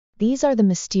These are the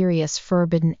mysterious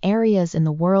forbidden areas in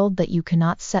the world that you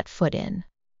cannot set foot in.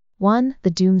 1.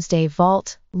 The Doomsday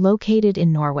Vault, located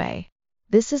in Norway.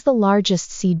 This is the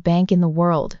largest seed bank in the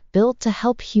world, built to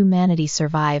help humanity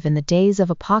survive in the days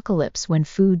of apocalypse when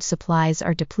food supplies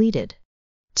are depleted.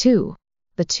 2.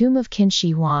 The Tomb of Qin Shi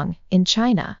Huang, in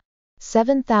China.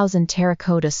 7,000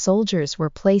 terracotta soldiers were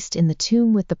placed in the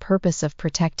tomb with the purpose of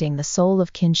protecting the soul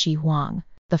of Qin Shi Huang,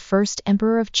 the first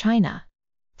emperor of China.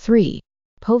 3.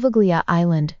 Poveglia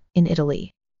Island, in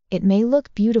Italy. It may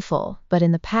look beautiful, but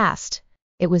in the past,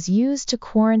 it was used to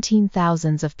quarantine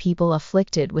thousands of people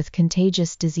afflicted with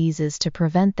contagious diseases to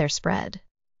prevent their spread.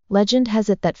 Legend has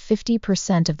it that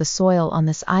 50% of the soil on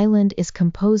this island is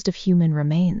composed of human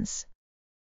remains.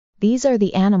 These are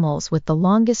the animals with the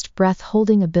longest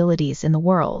breath-holding abilities in the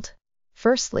world.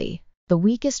 Firstly, the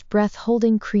weakest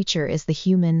breath-holding creature is the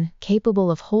human,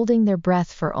 capable of holding their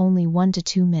breath for only 1 to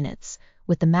 2 minutes,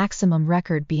 with the maximum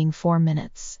record being 4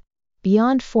 minutes.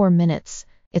 Beyond 4 minutes,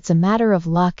 it's a matter of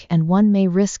luck and one may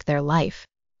risk their life.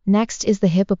 Next is the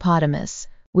hippopotamus,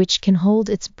 which can hold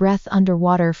its breath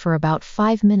underwater for about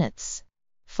 5 minutes.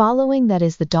 Following that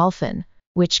is the dolphin,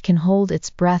 which can hold its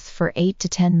breath for 8 to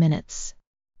 10 minutes.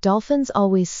 Dolphins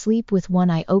always sleep with one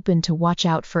eye open to watch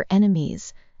out for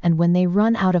enemies, and when they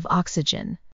run out of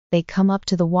oxygen, they come up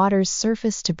to the water's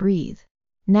surface to breathe.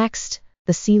 Next,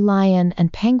 the sea lion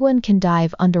and penguin can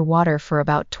dive underwater for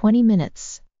about 20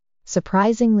 minutes.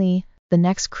 Surprisingly, the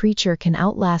next creature can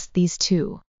outlast these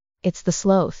two. It's the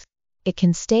sloth. It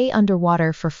can stay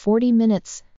underwater for 40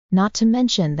 minutes, not to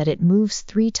mention that it moves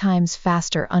 3 times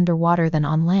faster underwater than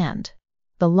on land.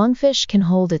 The lungfish can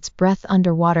hold its breath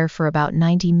underwater for about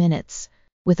 90 minutes,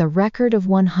 with a record of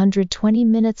 120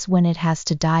 minutes when it has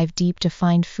to dive deep to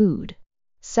find food.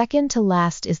 Second to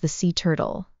last is the sea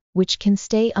turtle, which can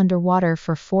stay underwater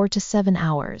for 4 to 7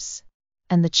 hours.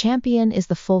 And the champion is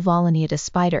the Fulvoliniata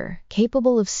spider,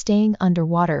 capable of staying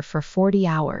underwater for 40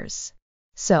 hours.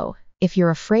 So, if you're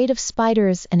afraid of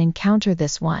spiders and encounter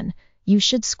this one, you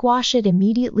should squash it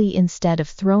immediately instead of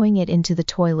throwing it into the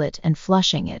toilet and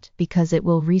flushing it, because it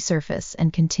will resurface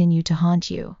and continue to haunt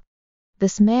you.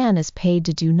 This man is paid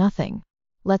to do nothing.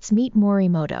 Let's meet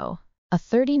Morimoto, a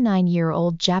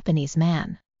 39-year-old Japanese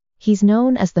man. He's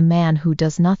known as the man who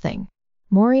does nothing.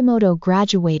 Morimoto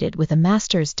graduated with a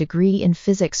master's degree in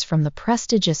physics from the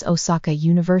prestigious Osaka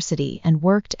University and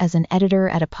worked as an editor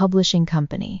at a publishing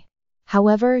company.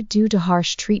 However, due to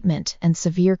harsh treatment and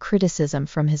severe criticism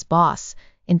from his boss,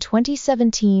 in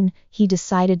 2017 he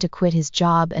decided to quit his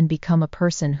job and become a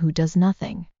person who does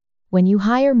nothing. When you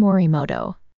hire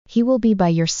Morimoto, he will be by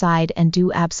your side and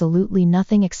do absolutely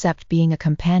nothing except being a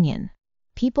companion.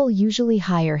 People usually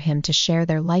hire him to share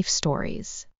their life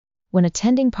stories. When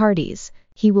attending parties,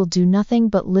 he will do nothing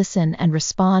but listen and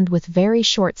respond with very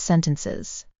short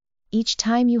sentences. Each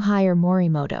time you hire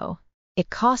Morimoto, it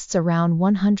costs around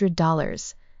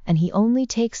 $100, and he only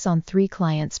takes on 3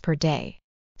 clients per day.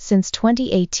 Since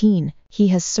 2018, he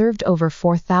has served over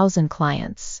 4,000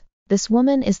 clients. This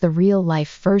woman is the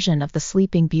real-life version of the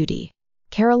Sleeping Beauty.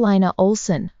 Carolina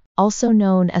Olsen, also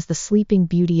known as the Sleeping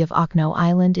Beauty of Ökno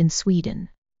Island in Sweden.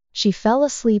 She fell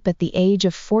asleep at the age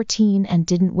of 14 and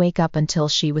didn't wake up until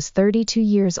she was 32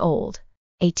 years old,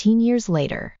 18 years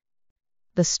later.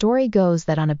 The story goes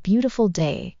that on a beautiful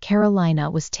day, Carolina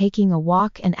was taking a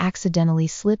walk and accidentally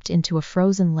slipped into a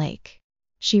frozen lake.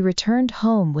 She returned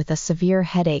home with a severe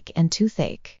headache and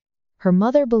toothache. Her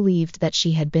mother believed that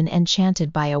she had been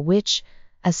enchanted by a witch,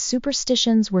 as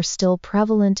superstitions were still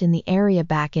prevalent in the area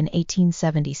back in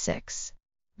 1876.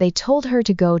 They told her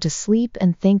to go to sleep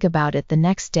and think about it the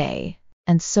next day,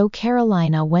 and so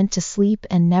Carolina went to sleep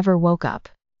and never woke up.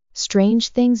 Strange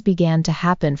things began to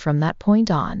happen from that point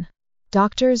on.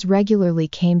 Doctors regularly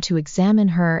came to examine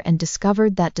her and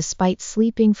discovered that despite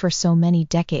sleeping for so many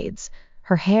decades,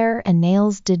 her hair and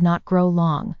nails did not grow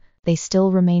long, they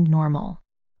still remained normal.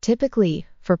 Typically,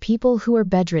 for people who are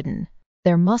bedridden,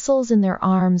 their muscles in their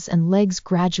arms and legs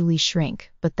gradually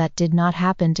shrink, but that did not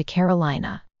happen to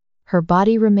Carolina. Her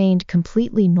body remained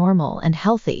completely normal and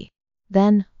healthy.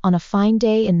 Then, on a fine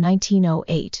day in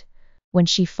 1908, when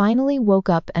she finally woke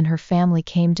up and her family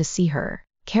came to see her,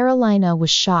 Carolina was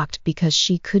shocked because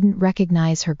she couldn't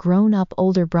recognize her grown-up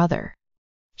older brother.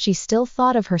 She still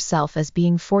thought of herself as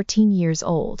being 14 years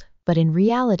old, but in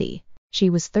reality,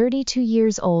 she was 32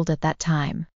 years old at that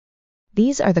time.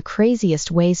 These are the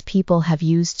craziest ways people have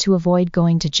used to avoid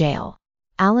going to jail.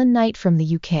 Alan Knight from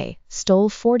the UK stole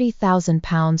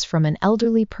 £40,000 from an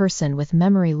elderly person with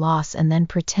memory loss and then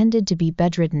pretended to be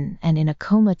bedridden and in a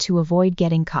coma to avoid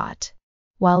getting caught.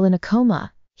 While in a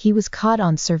coma, he was caught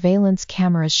on surveillance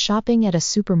cameras shopping at a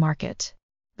supermarket.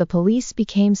 The police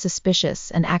became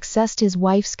suspicious and accessed his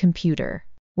wife's computer,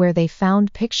 where they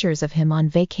found pictures of him on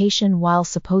vacation while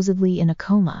supposedly in a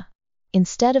coma.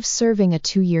 Instead of serving a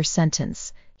 2-year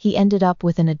sentence, he ended up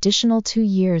with an additional 2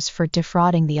 years for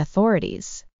defrauding the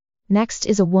authorities. Next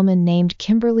is a woman named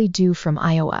Kimberly Dew from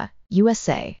Iowa,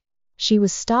 USA. She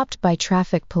was stopped by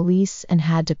traffic police and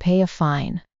had to pay a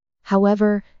fine.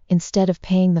 However, instead of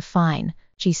paying the fine,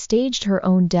 she staged her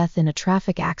own death in a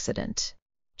traffic accident.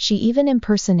 She even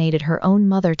impersonated her own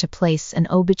mother to place an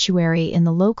obituary in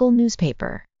the local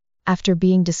newspaper. After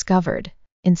being discovered,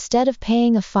 instead of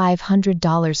paying a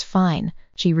 $500 fine,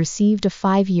 she received a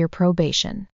 5-year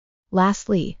probation.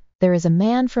 Lastly, there is a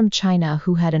man from China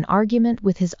who had an argument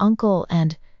with his uncle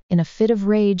and, in a fit of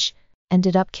rage,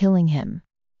 ended up killing him.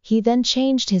 He then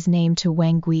changed his name to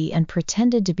Wang Gui and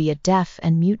pretended to be a deaf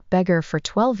and mute beggar for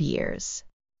 12 years.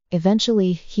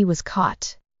 Eventually, he was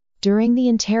caught. During the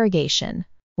interrogation,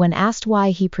 when asked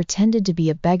why he pretended to be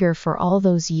a beggar for all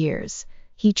those years,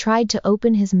 he tried to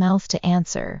open his mouth to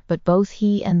answer, but both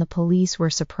he and the police were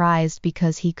surprised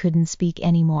because he couldn't speak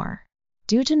anymore.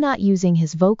 Due to not using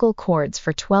his vocal cords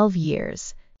for 12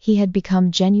 years, he had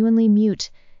become genuinely mute,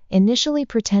 initially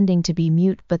pretending to be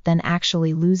mute but then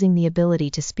actually losing the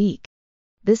ability to speak.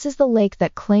 This is the lake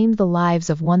that claimed the lives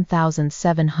of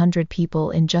 1,700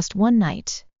 people in just one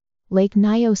night. Lake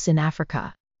Nyos in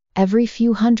Africa. Every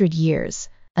few hundred years,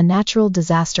 a natural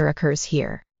disaster occurs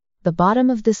here. The bottom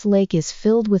of this lake is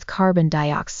filled with carbon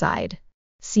dioxide,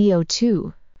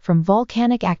 CO2, from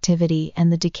volcanic activity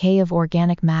and the decay of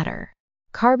organic matter.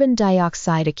 Carbon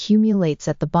dioxide accumulates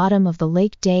at the bottom of the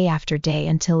lake day after day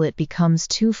until it becomes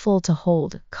too full to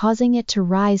hold, causing it to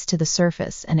rise to the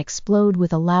surface and explode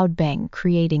with a loud bang,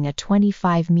 creating a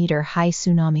 25-meter-high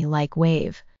tsunami-like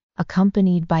wave,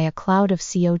 accompanied by a cloud of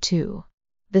CO2.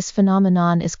 This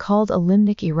phenomenon is called a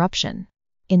limnic eruption.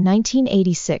 In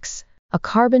 1986, a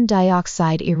carbon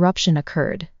dioxide eruption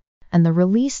occurred, and the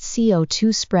released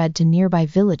CO2 spread to nearby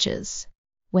villages.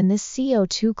 When this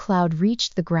CO2 cloud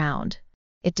reached the ground,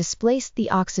 it displaced the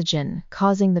oxygen,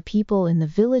 causing the people in the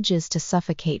villages to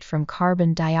suffocate from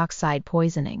carbon dioxide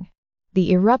poisoning.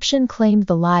 The eruption claimed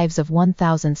the lives of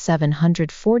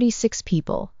 1,746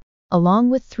 people, along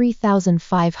with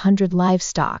 3,500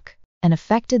 livestock, and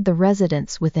affected the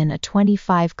residents within a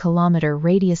 25-kilometer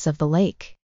radius of the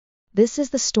lake. This is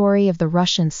the story of the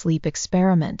Russian sleep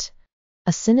experiment,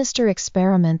 a sinister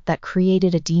experiment that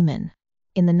created a demon.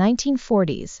 In the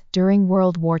 1940s, during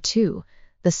World War II,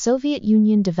 the Soviet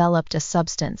Union developed a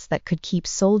substance that could keep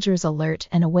soldiers alert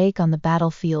and awake on the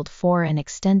battlefield for an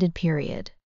extended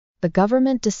period. The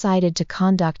government decided to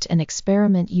conduct an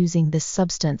experiment using this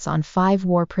substance on 5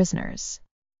 war prisoners.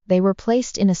 They were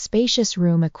placed in a spacious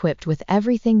room equipped with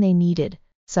everything they needed,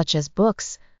 such as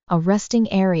books, a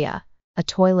resting area, a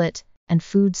toilet, and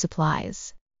food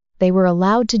supplies. They were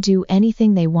allowed to do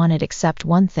anything they wanted except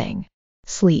one thing: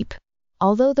 sleep.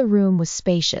 Although the room was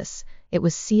spacious, it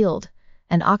was sealed,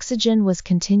 and oxygen was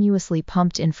continuously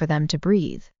pumped in for them to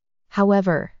breathe.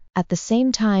 However, at the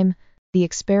same time, the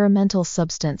experimental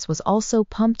substance was also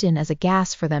pumped in as a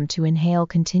gas for them to inhale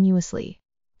continuously.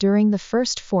 During the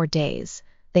first 4 days,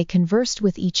 they conversed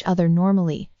with each other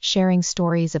normally, sharing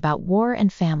stories about war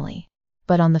and family.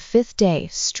 But on the 5th day,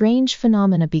 strange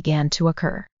phenomena began to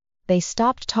occur. They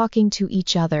stopped talking to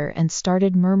each other and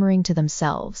started murmuring to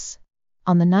themselves.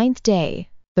 On the 9th day,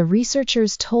 the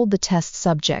researchers told the test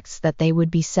subjects that they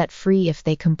would be set free if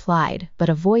they complied, but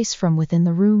a voice from within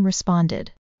the room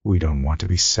responded, "We don't want to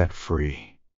be set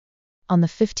free." On the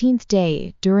 15th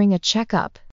day, during a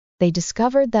checkup, they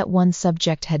discovered that one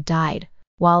subject had died,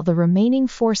 while the remaining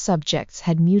 4 subjects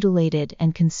had mutilated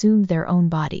and consumed their own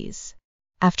bodies.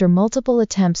 After multiple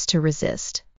attempts to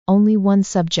resist, only one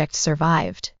subject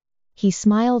survived. He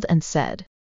smiled and said,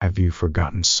 "Have you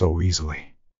forgotten so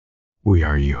easily? We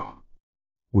are you.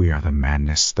 We are the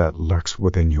madness that lurks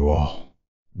within you all,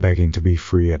 begging to be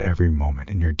free at every moment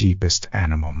in your deepest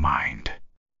animal mind.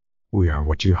 We are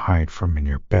what you hide from in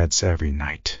your beds every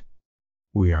night.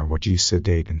 We are what you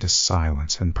sedate into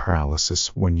silence and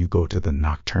paralysis when you go to the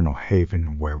nocturnal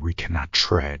haven where we cannot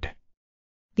tread."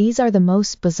 These are the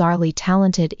most bizarrely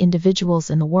talented individuals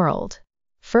in the world.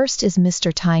 First is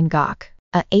Mr. Tien Ngoc,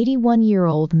 a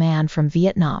 81-year-old man from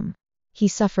Vietnam. He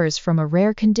suffers from a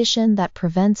rare condition that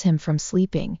prevents him from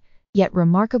sleeping, yet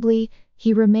remarkably,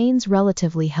 he remains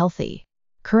relatively healthy.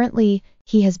 Currently,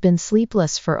 he has been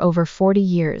sleepless for over 40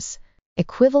 years,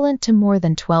 equivalent to more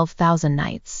than 12,000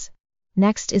 nights.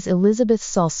 Next is Elizabeth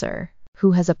Sulcer,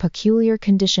 who has a peculiar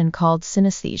condition called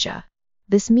synesthesia.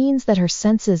 This means that her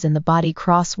senses in the body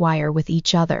cross-wire with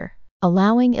each other,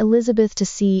 allowing Elizabeth to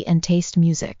see and taste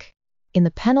music. In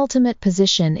the penultimate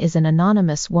position is an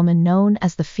anonymous woman known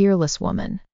as the Fearless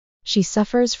Woman. She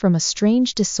suffers from a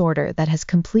strange disorder that has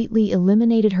completely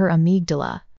eliminated her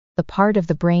amygdala, the part of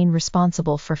the brain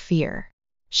responsible for fear.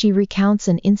 She recounts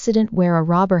an incident where a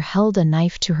robber held a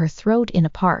knife to her throat in a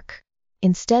park.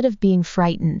 Instead of being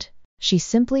frightened, she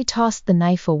simply tossed the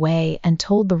knife away and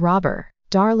told the robber,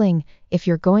 "Darling, if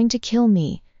you're going to kill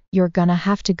me, you're gonna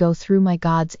have to go through my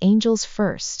God's angels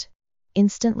first."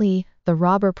 Instantly, the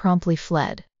robber promptly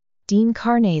fled. Dean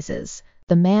Karnazes,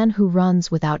 the man who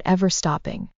runs without ever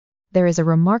stopping. There is a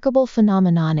remarkable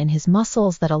phenomenon in his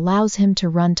muscles that allows him to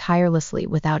run tirelessly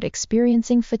without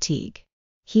experiencing fatigue.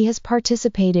 He has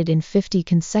participated in 50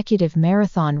 consecutive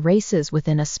marathon races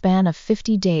within a span of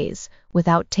 50 days,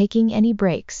 without taking any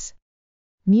breaks.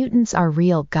 Mutants are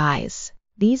real, guys.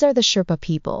 These are the Sherpa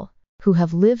people, who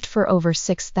have lived for over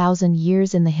 6,000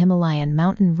 years in the Himalayan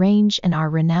mountain range and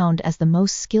are renowned as the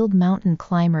most skilled mountain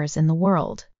climbers in the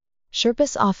world.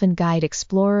 Sherpas often guide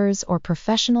explorers or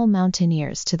professional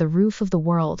mountaineers to the roof of the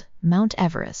world, Mount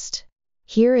Everest.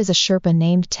 Here is a Sherpa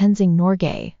named Tenzing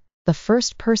Norgay, the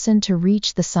first person to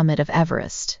reach the summit of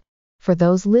Everest. For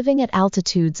those living at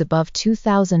altitudes above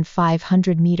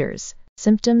 2,500 meters,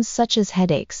 symptoms such as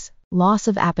headaches, loss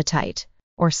of appetite,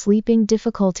 or sleeping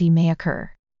difficulty may occur.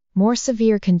 More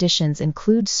severe conditions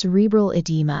include cerebral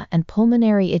edema and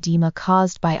pulmonary edema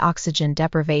caused by oxygen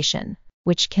deprivation,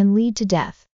 which can lead to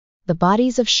death. The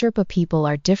bodies of Sherpa people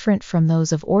are different from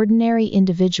those of ordinary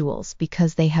individuals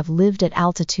because they have lived at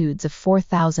altitudes of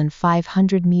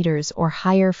 4,500 meters or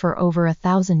higher for over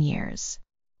 1,000 years.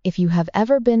 If you have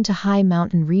ever been to high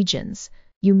mountain regions,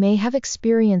 you may have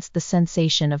experienced the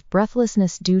sensation of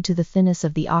breathlessness due to the thinness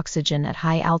of the oxygen at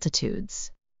high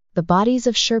altitudes. The bodies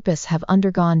of Sherpas have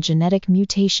undergone genetic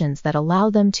mutations that allow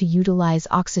them to utilize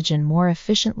oxygen more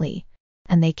efficiently,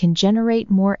 and they can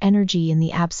generate more energy in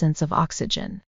the absence of oxygen.